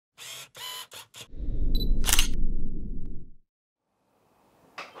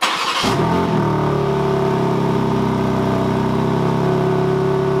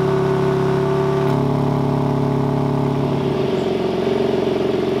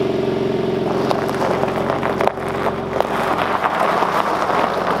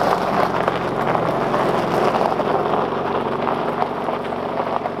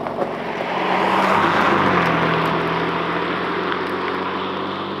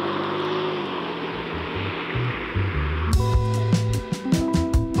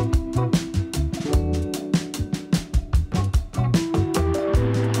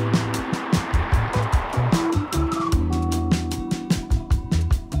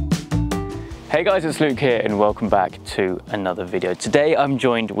Hey guys, it's Luke here and welcome back to another video. Today I'm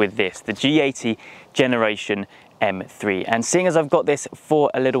joined with the G80 Generation M3, and seeing as I've got this for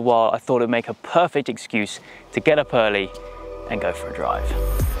a little while, I thought it'd make a perfect excuse to get up early and go for a drive.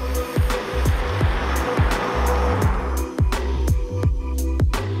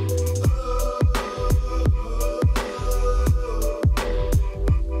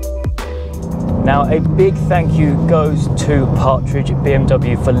 Now, a big thank you goes to Partridge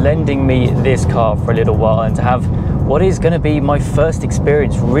BMW for lending me this car for a little while and to have what is going to be my first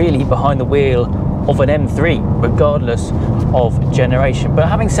experience really behind the wheel of an M3, regardless of generation. But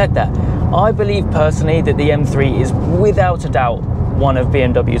having said that, I believe personally that the M3 is without a doubt one of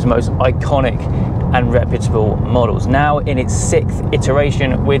BMW's most iconic and reputable models. Now in its 6th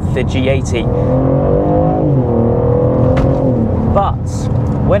iteration with the G80. But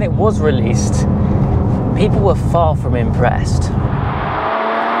when it was released, people were far from impressed.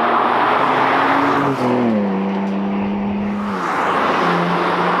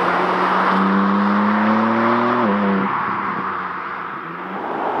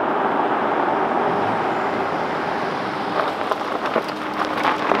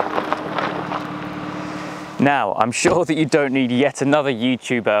 Now, I'm sure that you don't need yet another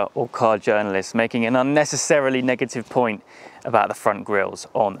YouTuber or car journalist making an unnecessarily negative point about the front grills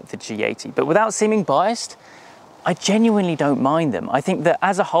on the G80, but without seeming biased, I genuinely don't mind them. I think that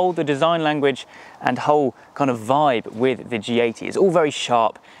as a whole, the design language and whole kind of vibe with the G80 is all very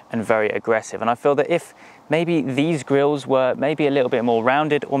sharp and very aggressive, and I feel that if maybe these grills were maybe a little bit more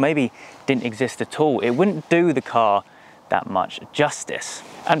rounded or maybe didn't exist at all, it wouldn't do the car that much justice.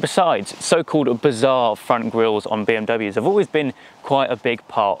 And besides, so-called bizarre front grills on BMWs have always been quite a big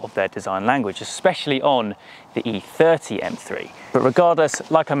part of their design language, especially on the E30 M3. But regardless,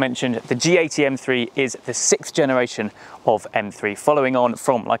 like I mentioned, the G80 M3 is the 6th generation of M3, following on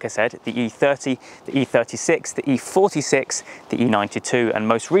from, like I said, the E30, the E36, the E46, the E92, and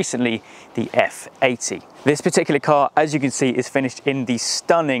most recently, the F80. This particular car, as you can see, is finished in the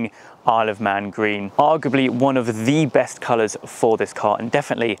stunning Isle of Man green, arguably one of the best colours for this car and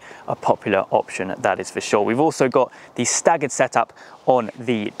definitely a popular option, that is for sure. We've also got the staggered setup on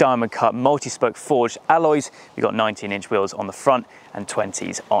the diamond cut multi-spoke forged alloys. We've got 19-inch wheels on the front and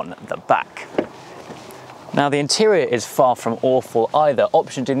 20s on the back. Now the interior is far from awful either,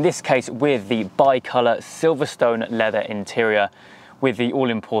 optioned in this case with the bi-colour Silverstone leather interior with the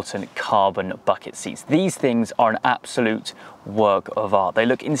all-important carbon bucket seats. These things are an absolute work of art. They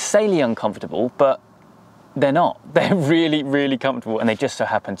look insanely uncomfortable, but they're not. They're really, really comfortable, and they just so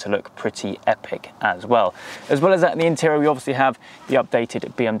happen to look pretty epic as well. As well as that, in the interior, we obviously have the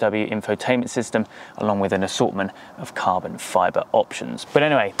updated BMW infotainment system, along with an assortment of carbon fiber options. But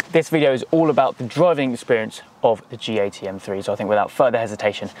anyway, this video is all about the driving experience of the G80 M3, so I think without further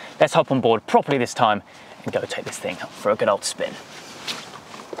hesitation, let's hop on board properly this time and go take this thing for a good old spin.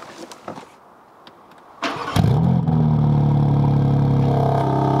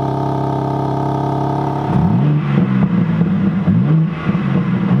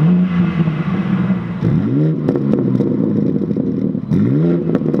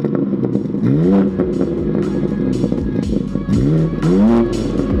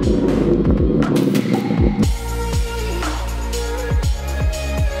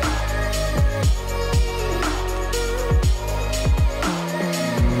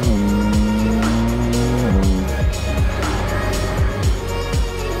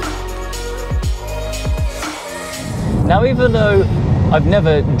 Now, even though I've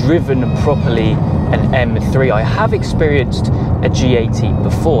never driven properly an M3, I have experienced a G80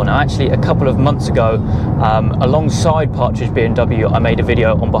 before. Now, actually, a couple of months ago, alongside Partridge BMW, I made a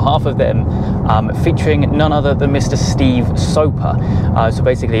video on behalf of them featuring none other than Mr. Steve Soper. So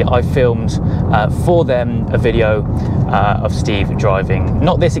basically, I filmed for them a video of Steve driving,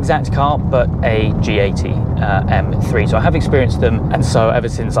 not this exact car, but a G80 M3. So I have experienced them, and so ever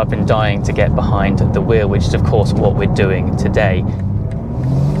since I've been dying to get behind the wheel, which is of course what we're doing today.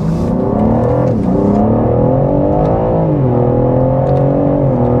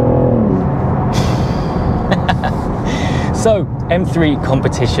 So, M3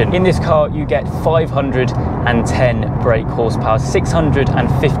 competition. In this car, you get 510 brake horsepower,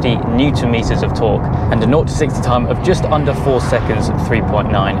 650 Newton meters of torque, and a 0 to 60 time of just under 4 seconds,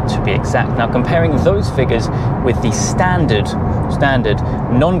 3.9 to be exact. Now, comparing those figures with the standard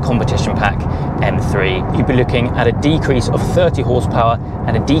non-competition pack M3, you'd be looking at a decrease of 30 horsepower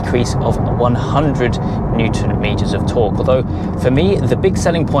and a decrease of 100 Newton meters of torque. Although, for me, the big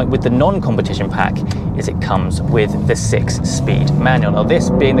selling point with the non-competition pack is it comes with the 6-speed manual. Now, this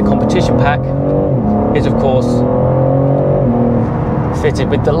being the competition pack is of course fitted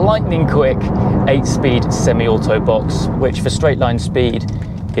with the lightning quick 8-speed semi-auto box, which for straight line speed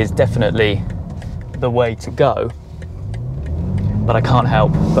is definitely the way to go. But I can't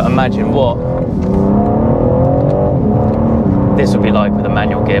help but imagine what this would be like with a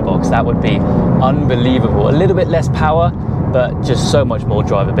manual gearbox. That would be unbelievable. A little bit less power, but just so much more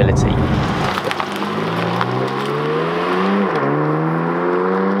drivability.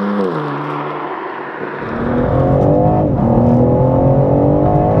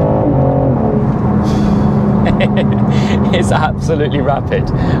 It's absolutely rapid,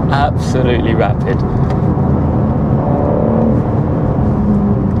 absolutely rapid.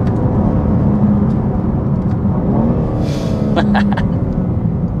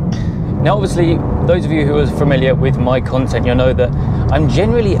 Now obviously, those of you who are familiar with my content, you'll know that I'm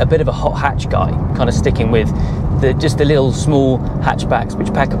generally a bit of a hot hatch guy, kind of sticking with just the little small hatchbacks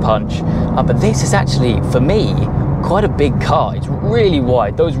which pack a punch. But this is actually, for me, quite a big car. It's really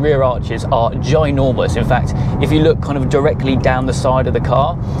wide. Those rear arches are ginormous. In fact, if you look kind of directly down the side of the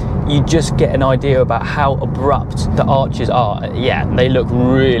car, you just get an idea about how abrupt the arches are. Yeah, they look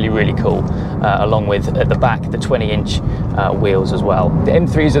really, really cool, along with at the back, the 20-inch wheels as well. The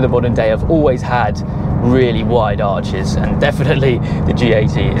M3s of the modern day have always had really wide arches, and definitely the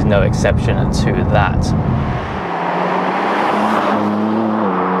G80 is no exception to that.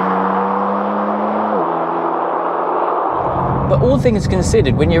 But all things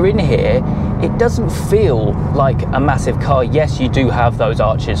considered, when you're in here, it doesn't feel like a massive car. Yes, you do have those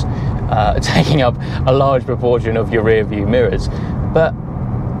arches taking up a large proportion of your rear view mirrors, but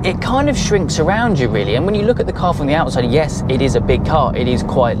it kind of shrinks around you really. And when you look at the car from the outside, yes, it is a big car, it is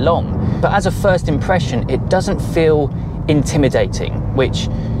quite long, but as a first impression, it doesn't feel intimidating, which,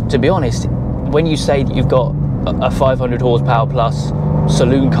 to be honest, when you say that you've got a 500 horsepower plus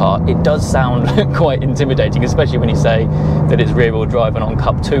saloon car, it does sound quite intimidating, especially when you say that it's rear-wheel drive and on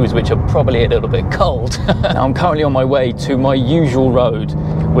Cup 2s, which are probably a little bit cold. Now, I'm currently on my way to my usual road,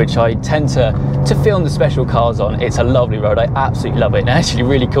 which I tend to film the special cars on. It's a lovely road, I absolutely love it, and actually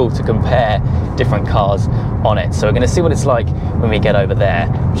really cool to compare different cars on it. So we're going to see what it's like when we get over there,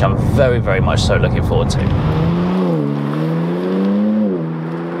 which I'm very, very much so looking forward to.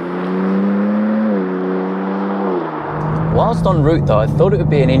 Whilst en route though, I thought it would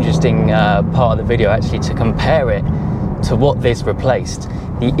be an interesting part of the video actually to compare it to what this replaced.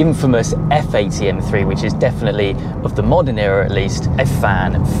 The infamous F80 M3, which is definitely, of the modern era at least, a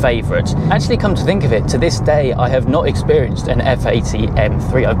fan favourite. Actually, come to think of it, to this day I have not experienced an F80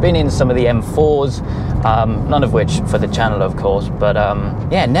 M3. I've been in some of the M4s, none of which for the channel of course, but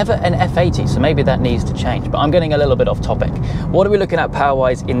yeah, never an F80, so maybe that needs to change. But I'm getting a little bit off topic. What are we looking at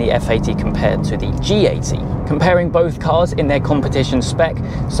power-wise in the F80 compared to the G80? Comparing both cars in their competition spec,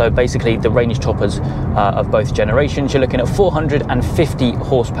 so basically the range toppers of both generations, you're looking at 450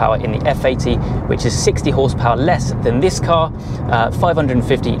 horsepower in the F80, which is 60 horsepower less than this car,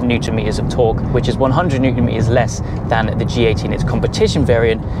 550 newton meters of torque, which is 100 newton meters less than the G80 in its competition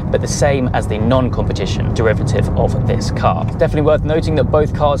variant, but the same as the non-competition derivative of this car. It's definitely worth noting that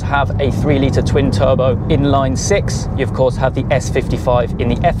both cars have a 3-litre twin-turbo inline 6. You of course have the S55 in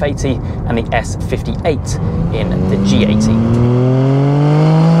the F80 and the S58 in the G80.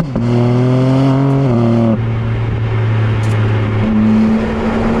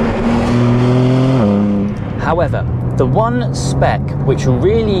 However, the one spec which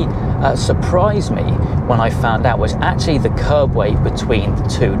really surprised me when I found out was actually the curb weight between the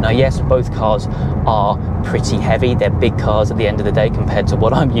two. Now yes, both cars are pretty heavy, they're big cars at the end of the day compared to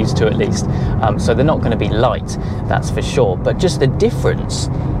what I'm used to at least, so they're not going to be light, that's for sure, but just the difference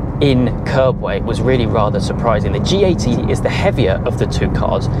in curb weight was really rather surprising. The G80 is the heavier of the two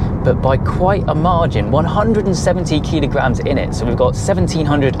cars, but by quite a margin, 170 kilograms in it. So we've got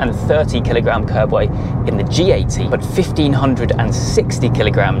 1,730 kilogram curb weight in the G80, but 1,560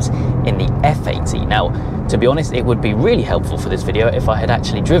 kilograms in the F80. Now, to be honest, it would be really helpful for this video if I had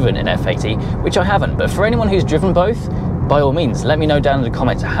actually driven an F80, which I haven't. But for anyone who's driven both, by all means, let me know down in the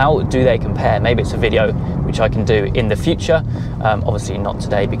comments, how do they compare? Maybe it's a video which I can do in the future. Obviously not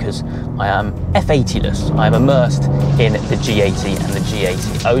today because I am F80less. I am immersed in the G80 and the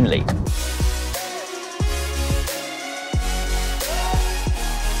G80 only.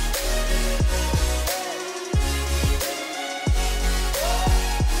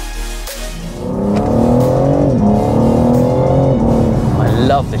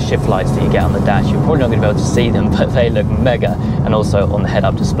 Love the shift lights that you get on the dash. You're probably not going to be able to see them, but they look mega, and also on the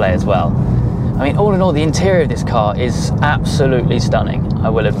head-up display as well. I mean, all in all, the interior of this car is absolutely stunning, I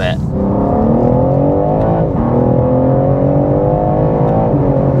will admit.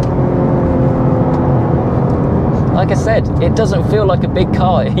 Like I said, It doesn't feel like a big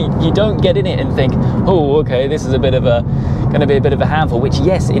car. You don't get in it and think, oh, okay, this is gonna be a bit of a handful, which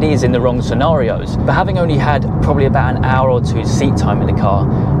yes, it is in the wrong scenarios. But having only had probably about an hour or two seat time in the car,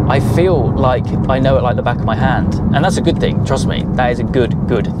 I feel like I know it like the back of my hand. And that's a good thing, trust me, that is a good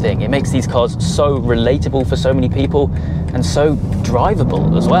thing. It makes these cars so relatable for so many people and so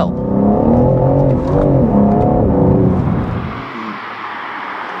drivable as well.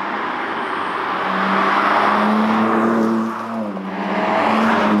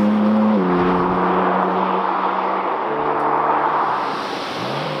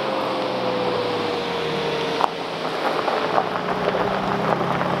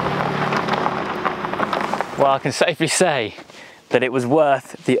 Well, I can safely say that it was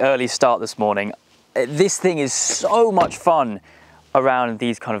worth the early start this morning. This thing is so much fun around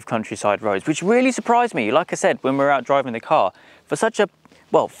these kind of countryside roads, which really surprised me. Like I said, when we were out driving the car, for such a,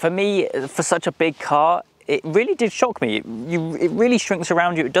 well, for me, for such a big car, it really did shock me. It really shrinks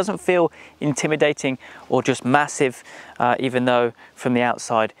around you. It doesn't feel intimidating or just massive, even though from the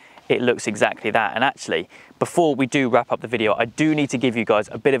outside, it looks exactly that. And actually, before we do wrap up the video, I do need to give you guys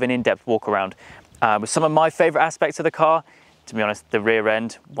a bit of an in-depth walk around with some of my favorite aspects of the car. To be honest, the rear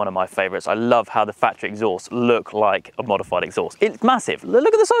end, one of my favorites. I love how the factory exhausts look like a modified exhaust. It's massive.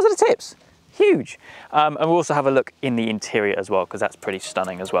 Look at the size of the tips. Huge. And we'll also have a look in the interior as well, because that's pretty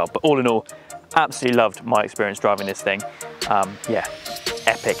stunning as well. But all in all, absolutely loved my experience driving this thing. Yeah,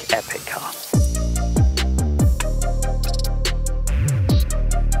 epic car.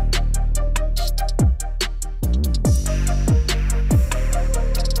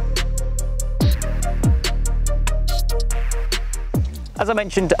 As I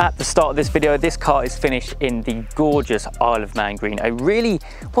mentioned at the start of this video, this car is finished in the gorgeous Isle of Man green, a really,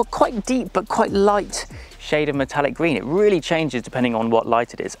 well, quite deep but quite light shade of metallic green. It really changes depending on what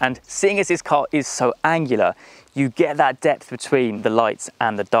light it is. And seeing as this car is so angular, you get that depth between the lights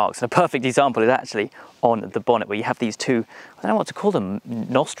and the darks. And a perfect example is actually on the bonnet, where you have these two, I don't know what to call them,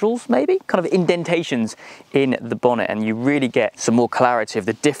 nostrils maybe? Kind of indentations in the bonnet, and you really get some more clarity of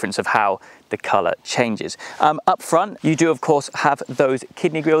the difference of how the colour changes. Up front, you do of course have those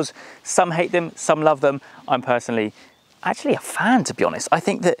kidney grills. Some hate them, some love them. I'm personally actually a fan, to be honest. I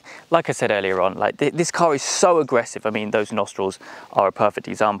think that, like I said earlier on, like this car is so aggressive. I mean, those nostrils are a perfect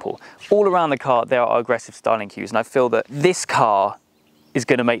example. All around the car, there are aggressive styling cues, and I feel that this car is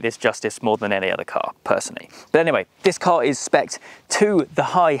going to make this justice more than any other car, personally. But anyway, this car is spec'd to the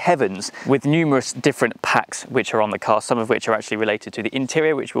high heavens with numerous different packs which are on the car, some of which are actually related to the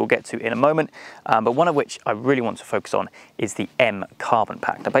interior, which we'll get to in a moment. But one of which I really want to focus on is the M carbon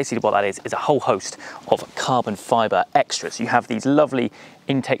pack. Now, basically what that is a whole host of carbon fiber extras. You have these lovely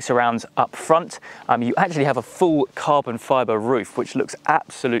intake surrounds up front. You actually have a full carbon fiber roof, which looks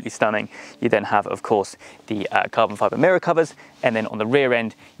absolutely stunning. You then have, of course, the carbon fiber mirror covers, and then on the rear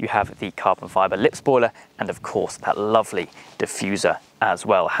end, you have the carbon fiber lip spoiler, and of course, that lovely diffuser as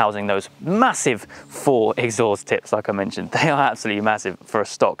well, housing those massive 4 exhaust tips. Like I mentioned, they are absolutely massive for a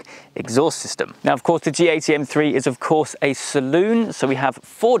stock exhaust system. Now, of course, the G80 M3 is of course a saloon, so we have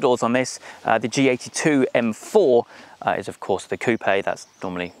 4 doors on this. The G82 M4 is of course the coupe. That's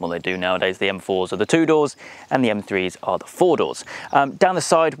normally what they do nowadays. The M4s are the 2 doors and the M3s are the 4 doors. Down the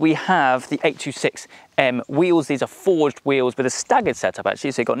side we have the 826M wheels. These are forged wheels with a staggered setup actually,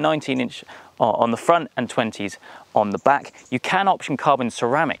 so you've got 19-inch on the front and 20s on the back. You can option carbon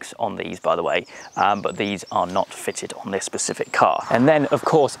ceramics on these, by the way, but these are not fitted on this specific car. And then of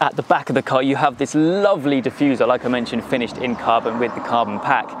course at the back of the car you have this lovely diffuser, like I mentioned, finished in carbon with the carbon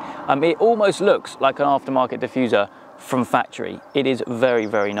pack. It almost looks like an aftermarket diffuser from factory. It is very,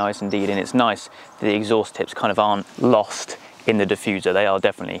 very nice indeed, and it's nice that the exhaust tips kind of aren't lost in the diffuser. They are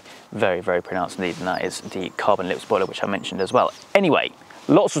definitely very, very pronounced indeed, and that is the carbon lip spoiler, which I mentioned as well. Anyway,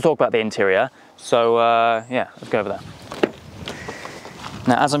 lots to talk about the interior, so yeah, let's go over there.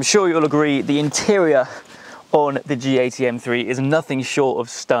 Now, as I'm sure you'll agree, the interior on the G80 M3 is nothing short of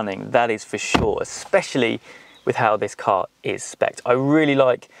stunning, that is for sure, especially with how this car is spec'd. I really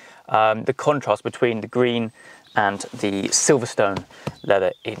like the contrast between the green and the Silverstone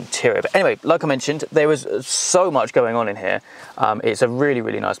leather interior. But anyway, like I mentioned, there was so much going on in here. It's a really,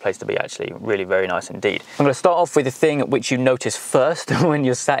 really nice place to be, actually. Really, very nice indeed. I'm going to start off with the thing which you notice first when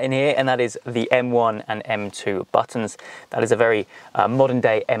you're sat in here, and that is the M1 and M2 buttons. That is a very modern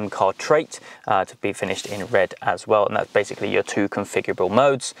day M car trait, to be finished in red as well. And that's basically your 2 configurable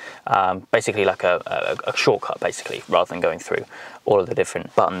modes, basically like a shortcut, basically, rather than going through all of the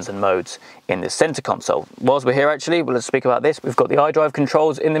different buttons and modes in the center console. Whilst we're here, actually, well, let's speak about this. We've got the iDrive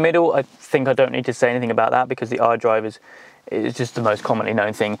controls in the middle. I think I don't need to say anything about that because the iDrive It's just the most commonly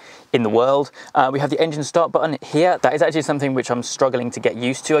known thing in the world. We have the engine start button here. That is actually something which I'm struggling to get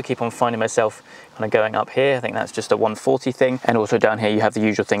used to. I keep on finding myself kind of going up here. I think that's just a 140 thing. And also down here, you have the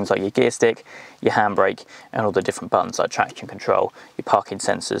usual things like your gear stick, your handbrake, and all the different buttons like traction control, your parking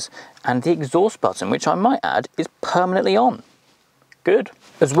sensors, and the exhaust button, which I might add is permanently on. Good.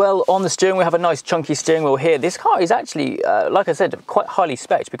 As well, on the steering we have a nice chunky steering wheel here. This car is actually, like I said, quite highly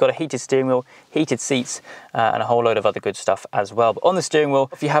spec'd. We've got a heated steering wheel, heated seats, and a whole load of other good stuff as well. But on the steering wheel,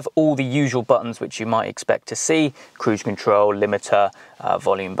 if you have all the usual buttons which you might expect to see, cruise control, limiter,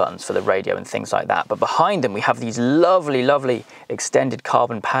 volume buttons for the radio and things like that. But behind them we have these lovely, lovely extended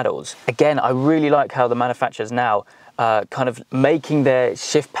carbon paddles. Again, I really like how the manufacturers now kind of making their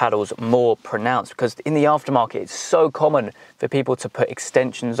shift paddles more pronounced, because in the aftermarket it's so common for people to put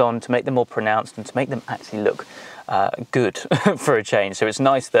extensions on to make them more pronounced and to make them actually look good for a change. So it's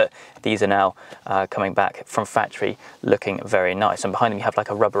nice that these are now coming back from factory looking very nice. And behind them you have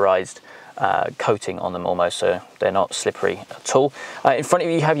like a rubberized coating on them almost, so they're not slippery at all. In front of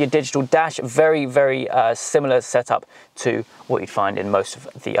you, you have your digital dash, very, very similar setup to what you'd find in most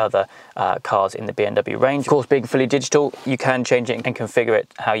of the other cars in the BMW range. Of course, being fully digital, you can change it and configure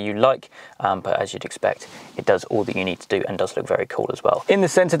it how you like, but as you'd expect, it does all that you need to do and does look very cool as well. In the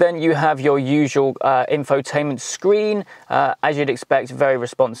center then, you have your usual infotainment screen. As you'd expect, very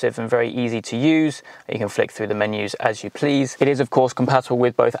responsive and very easy to use. You can flick through the menus as you please. It is, of course, compatible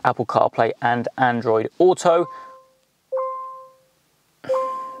with both Apple CarPlay and Android Auto.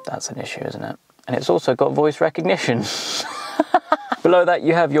 That's an issue, isn't it? And it's also got voice recognition. Below that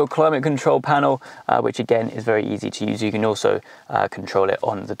you have your climate control panel, which again is very easy to use. You can also control it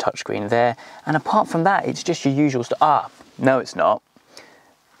on the touchscreen there. And apart from that, it's just your usual stuff. No, it's not.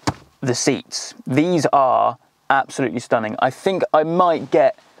 The seats. These are absolutely stunning. I think I might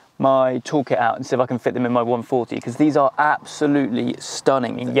get my toolkit out and see if I can fit them in my 140, because these are absolutely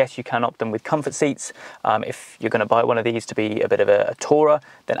stunning. And yes, you can opt them with comfort seats. If you're going to buy one of these to be a bit of a tourer,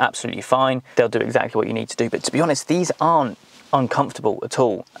 then absolutely fine. They'll do exactly what you need to do. But to be honest, these aren't uncomfortable at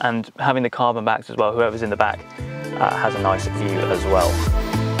all. And having the carbon backs as well, whoever's in the back has a nice view as well.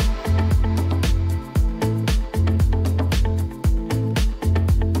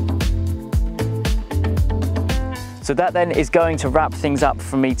 So that then is going to wrap things up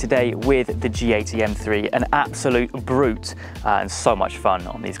for me today with the G80 M3, an absolute brute and so much fun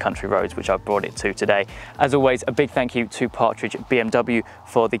on these country roads, which I've brought it to today. As always, a big thank you to Partridge BMW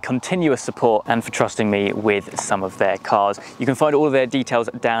for the continuous support and for trusting me with some of their cars. You can find all of their details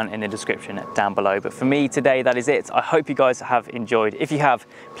down in the description down below. But for me today, that is it. I hope you guys have enjoyed. If you have,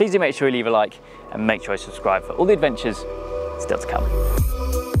 please do make sure you leave a like and make sure you subscribe for all the adventures still to come.